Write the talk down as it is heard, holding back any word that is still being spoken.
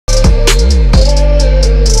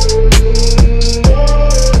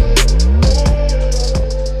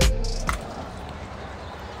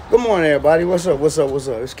everybody, what's up?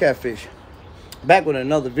 It's Catfish back with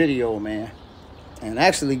another video, man. And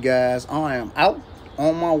actually, guys, I am out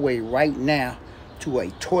on my way right now to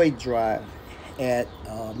a toy drive at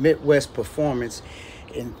Midwest Performance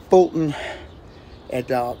in Fulton at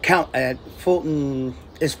Fulton.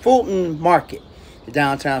 It's Fulton Market,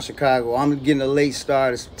 downtown Chicago. I'm getting a late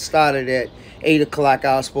start. It started at 8 o'clock.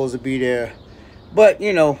 I was supposed to be there, but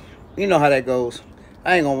you know how that goes.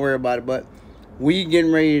 I ain't gonna worry about it. But we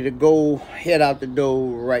getting ready to go head out the door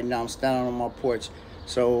right now. I'm standing on my porch.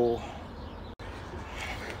 So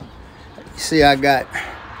see, I got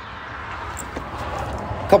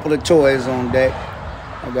a couple of toys on deck.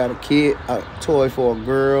 I got a toy for a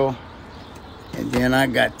girl, and then I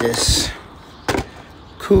got this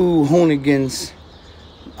cool Hoonigans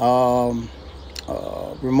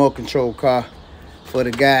remote control car for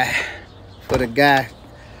the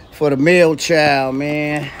male child,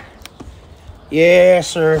 man. Yeah,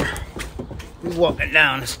 sir. We're walking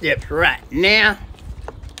down the steps right now.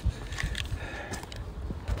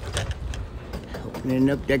 Opening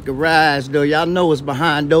up that garage door. Y'all know it's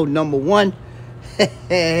behind door number 1.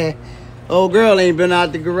 Old girl ain't been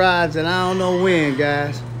out the garage and I don't know when,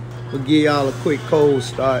 guys. We'll give y'all a quick cold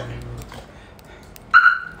start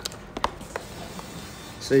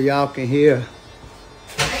so y'all can hear.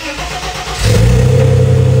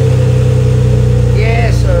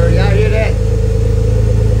 Yes, sir. Y'all hear that?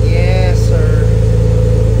 Yes, sir.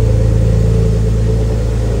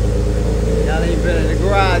 Y'all ain't been in the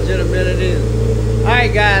garage in a minute either. All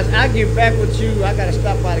right, guys. I'll get back with you. I got to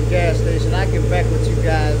stop by the gas station. I'll get back with you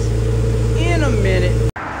guys in a minute.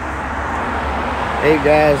 Hey,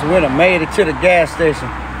 guys. We done made it to the gas station.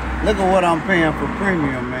 Look at what I'm paying for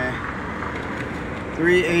premium, man.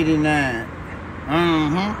 $3.89.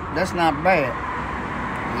 That's not bad.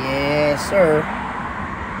 Yes, sir.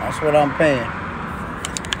 That's what I'm paying.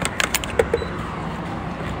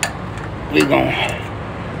 We gonna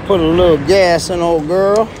put a little gas in old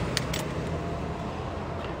girl.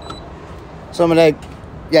 Some of that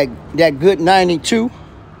good 92.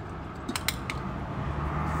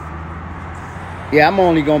 Yeah, I'm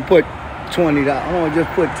only gonna put $20. I'm gonna just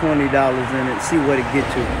put $20 in it, see what it get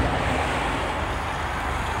to.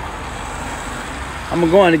 I'm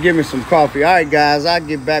going to give me some coffee. All right, guys, I'll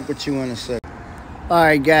get back with you in a second. All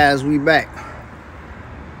right, guys, we back.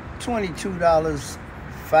 $22,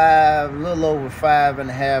 a little over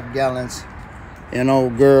 5.5 gallons. An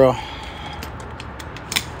old girl.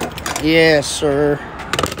 Yes, sir.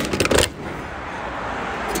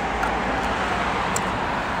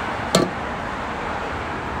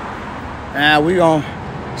 Now we gonna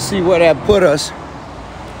see where that put us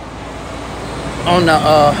on the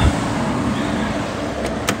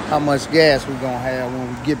how much gas we gonna have when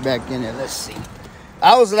we get back in there. Let's see.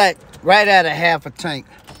 I was like right at a half a tank.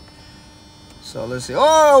 So let's see.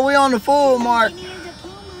 Oh, we on the full mark.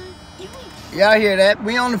 Y'all hear that?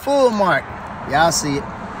 We on the full mark. Y'all see it.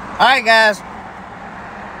 All right, guys.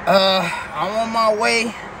 I'm on my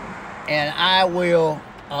way, and I will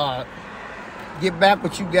get back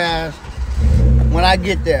with you guys when I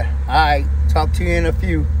get there. All right. Talk to you in a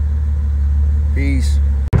few. Peace.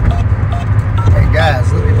 Hey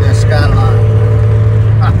guys, look at that skyline.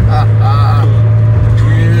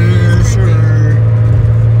 Yes, sir.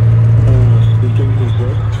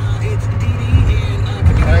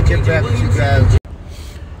 I'll get back with you guys.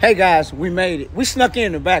 Hey guys, we made it. We snuck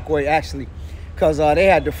in the back way actually, because they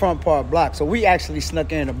had the front part blocked. So we actually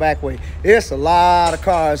snuck in the back way. There's a lot of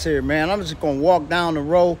cars here, man. I'm just gonna walk down the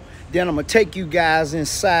road. Then I'm gonna take you guys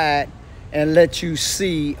inside and let you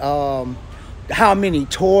see how many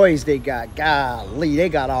toys they got. Golly, they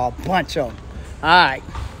got a bunch of them. All right,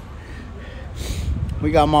 we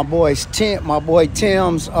got my boy Tim's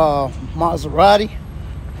Maserati.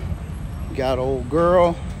 Got old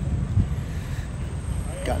girl.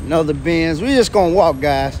 Got another Benz. We just gonna walk,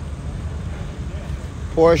 guys.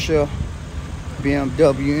 Porsche,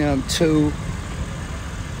 BMW M2,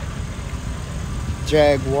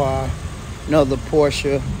 Jaguar, another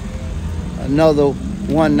Porsche, another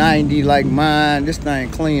 190 like mine. This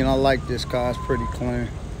thing clean. I like this car. It's pretty clean.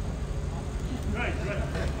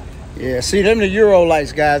 Yeah, see them the Euro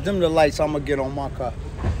lights, guys. Them the lights I'm gonna get on my car.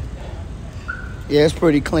 Yeah, it's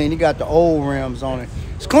pretty clean. He got the old rims on it.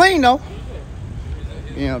 It's clean though.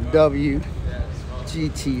 BMW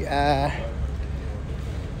GTI.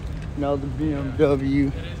 Another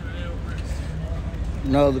BMW.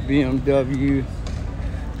 Another BMW.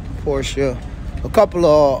 Porsche. A couple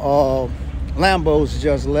of Lambos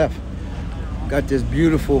just left. Got this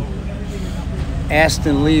beautiful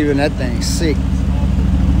Aston leaving. That thing's sick.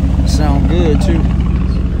 Sound good too.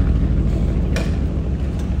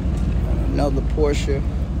 Another Porsche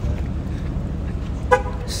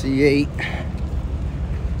C8.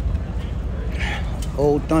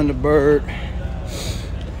 Old Thunderbird.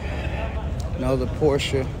 Another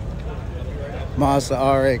Porsche Mazda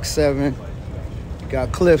RX-7.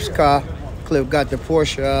 Got Cliff's car. Cliff got the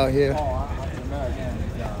Porsche out here.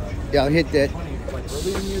 Y'all hit that.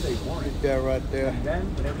 Hit that right there.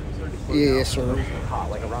 Yeah, sir.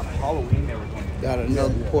 Got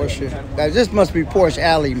another Porsche. Guys, this must be Porsche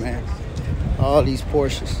Alley, man. All these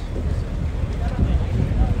Porsches.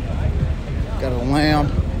 Got a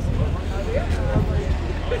Lamb.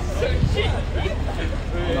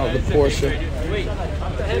 Another Porsche.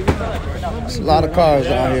 There's a lot of cars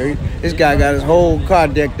out here. This guy got his whole car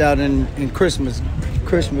decked out in Christmas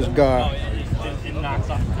garb.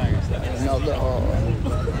 Another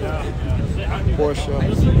Porsche,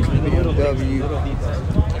 BMW,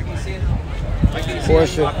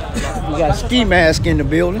 Porsche. We got ski mask in the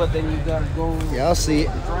building. Y'all see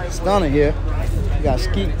it. Stunning here. We got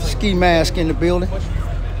ski mask in the building.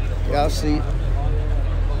 Y'all see it.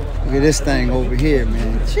 Look at this thing over here,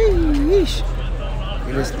 man. Sheesh.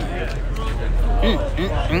 Look at this thing.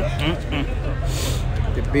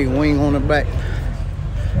 The big wing on the back.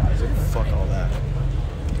 Fuck all that.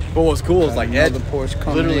 But what's cool is like Ed Porsche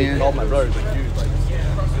coming literally in. called my brother, like, dude, like,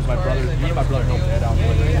 because me and my brother helped Ed out.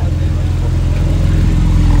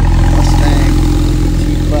 Mustang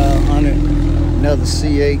T500, another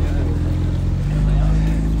C8.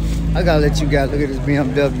 I gotta let you guys look at this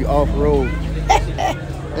BMW off-road.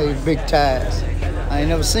 These big tires. I ain't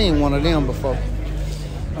never seen one of them before.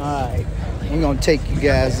 Alright, we're gonna take you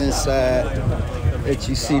guys inside. Let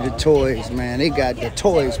you see the toys, man. They got the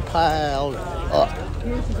toys piled up.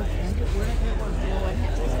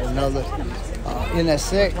 Another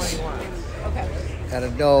NSX. Got a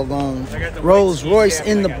doggone Rolls Royce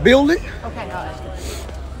in the building.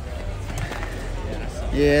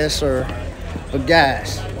 Yes, sir. But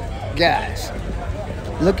guys,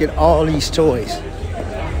 look at all these toys.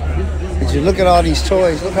 Did you look at all these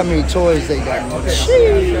toys? Look how many toys they got.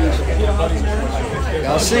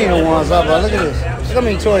 Y'all seen the ones up there. Look at this. Look how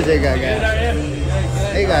many toys they got, guys.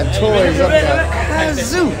 They got toys up there.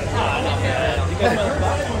 Kazoo.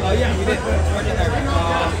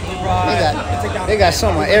 They got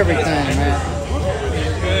some of everything, man.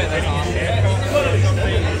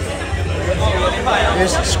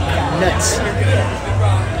 This is nuts.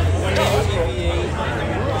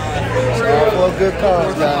 All good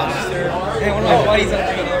cars, guys.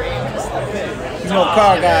 You know,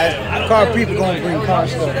 car guys, car people gonna bring car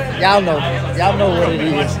stuff. Y'all know what it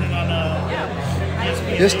is.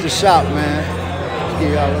 This the shop, man.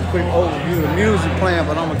 Give y'all a quick overview of the music playing,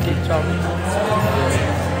 but I'm gonna keep talking.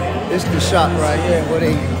 This the shop right here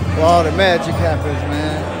where all the magic happens,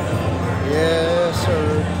 man. Yes,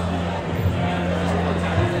 sir.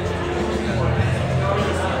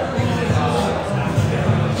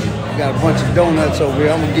 Got a bunch of donuts over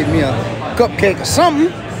here. I'm gonna get me a cupcake or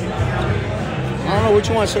something. I don't know which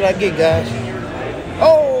one should I get, guys.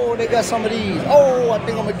 Oh, they got some of these. Oh, I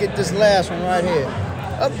think I'm gonna get this last one right here.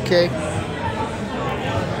 Okay.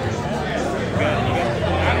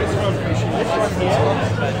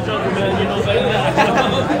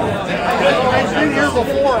 I've been here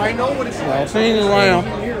before. I know what it's like. I've seen the Lamb.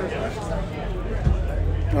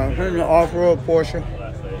 I've seen the off-road Porsche.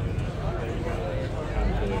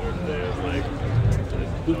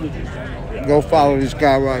 Go follow this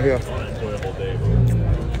guy right here.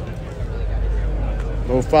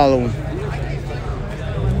 Go follow him.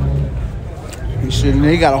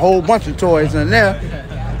 He got a whole bunch of toys in there.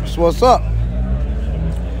 That's what's up.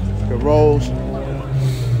 The Rolls.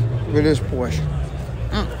 Look at this Porsche.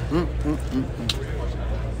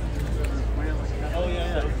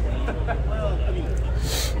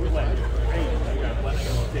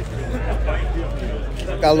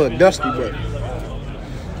 Got a little dusty, but.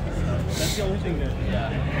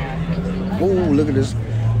 Ooh, look at this.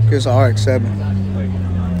 It's an RX-7.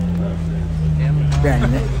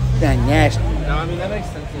 That nasty. No, I mean, that makes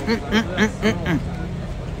sense.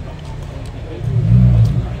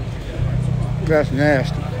 That's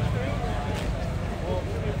nasty.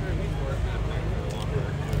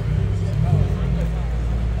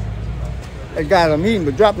 Hey guys, I'm eating,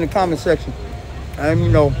 but drop in the comment section. Let me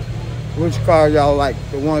know which car y'all like,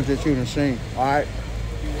 the ones that you done seen. All right,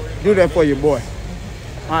 do that for your boy.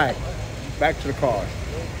 All right, back to the cars.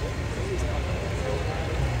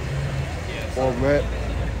 Corvette.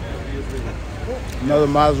 Another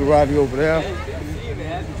Maserati over there.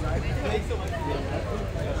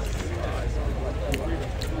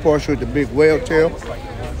 Porsche with the big whale tail.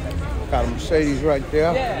 Got a Mercedes right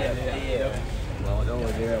there.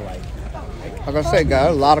 Like I said, guys,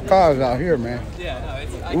 a lot of cars out here, man. Yeah,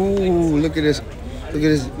 no, Ooh, look at this.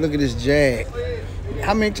 Look at this Jag.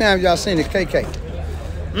 How many times y'all seen the KK?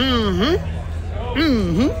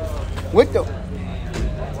 With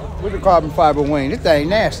the carbon fiber wing. This thing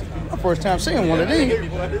nasty. My first time seeing one of these.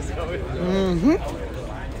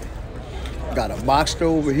 Got a Boxster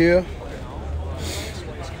over here.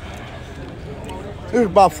 It's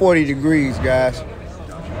about 40 degrees, guys.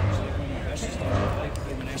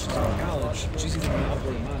 She's going to be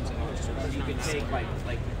upgrading mine. You can take like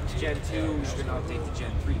Gen 2, you can now take the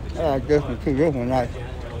Gen 3. I like this one too. This one nice.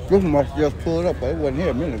 This one must just pull it up, but it wasn't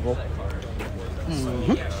here a minute ago.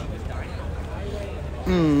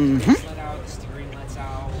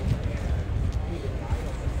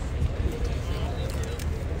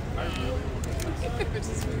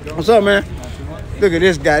 What's up, man? Look at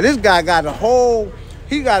this guy. This guy got a whole,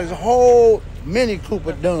 he got his whole Mini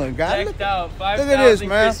Cooper done, guys. Look at this,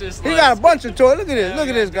 man. He got a bunch of toys. Look at this. Look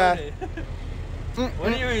at this guy.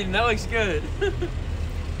 What do you mean? That looks good.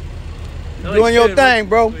 Doing your thing,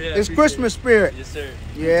 bro. Yeah, It's Christmas spirit. Yes, sir.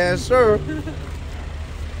 Yes, sir.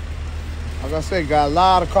 Like I said, got a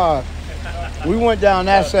lot of cars. We went down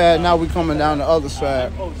that side, now we coming down the other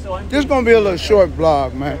side. This is gonna be a little short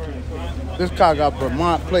vlog, man. This car got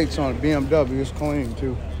Vermont plates on it, BMW, it's clean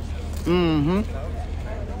too.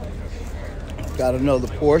 Got another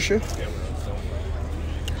Porsche.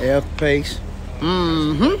 F-Pace.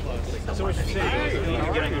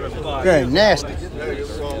 Very nasty.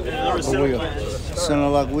 Center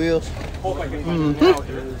lock wheels.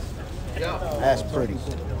 That's pretty.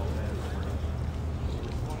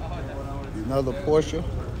 Another Porsche.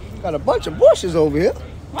 Got a bunch of Porsches over here.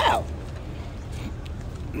 Wow.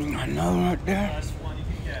 Another right there.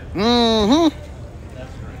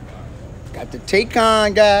 Got the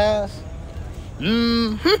Taycan, guys.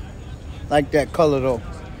 Like that color though.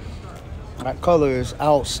 That color is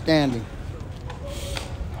outstanding.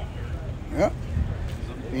 Yep.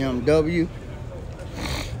 BMW.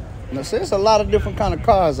 Now, see, there's a lot of different kind of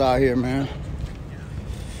cars out here, man.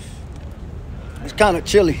 It's kind of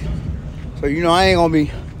chilly. So, you know, I ain't gonna be.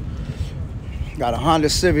 Got a Honda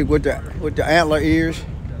Civic with the antler ears.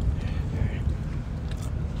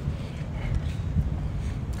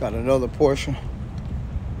 Got another Porsche.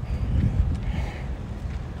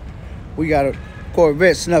 We got a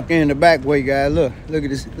Corvette snuck in the back way, guys. Look at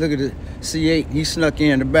this. Look at the C8. He snuck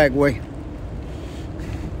in the back way.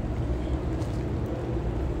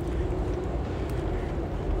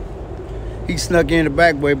 He snuck in the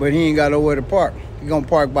back way, but he ain't got nowhere to park. He gonna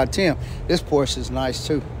park by 10. This Porsche is nice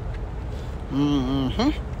too.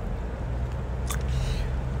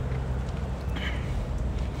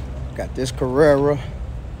 Got this Carrera.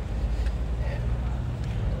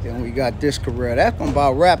 Then we got this Carrera. That's gonna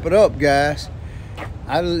about wrap it up, guys.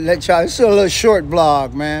 I'll let y'all. It's a little short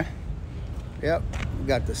vlog, man. Yep. We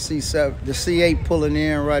got the C7, the C8 pulling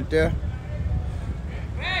in right there.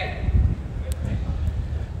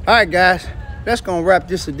 All right, guys. That's gonna wrap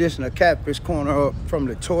this edition of Catfish Corner up from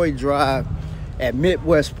the toy drive at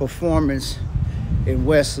Midwest Performance in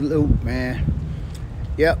West Loop, man.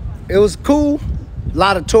 Yep. It was cool. A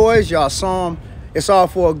lot of toys. Y'all saw them. It's all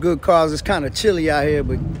for a good cause. It's kind of chilly out here,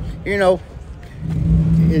 but you know,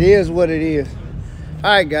 it is what it is.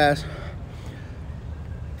 All right, guys.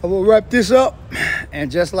 I will wrap this up,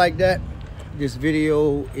 and just like that, this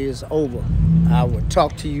video is over. I will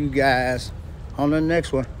talk to you guys on the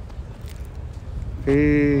next one.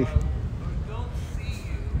 Peace.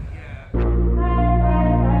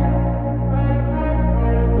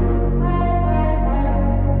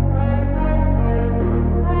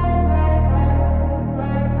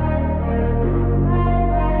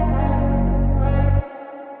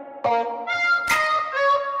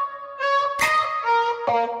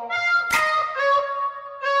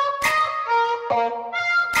 Bye.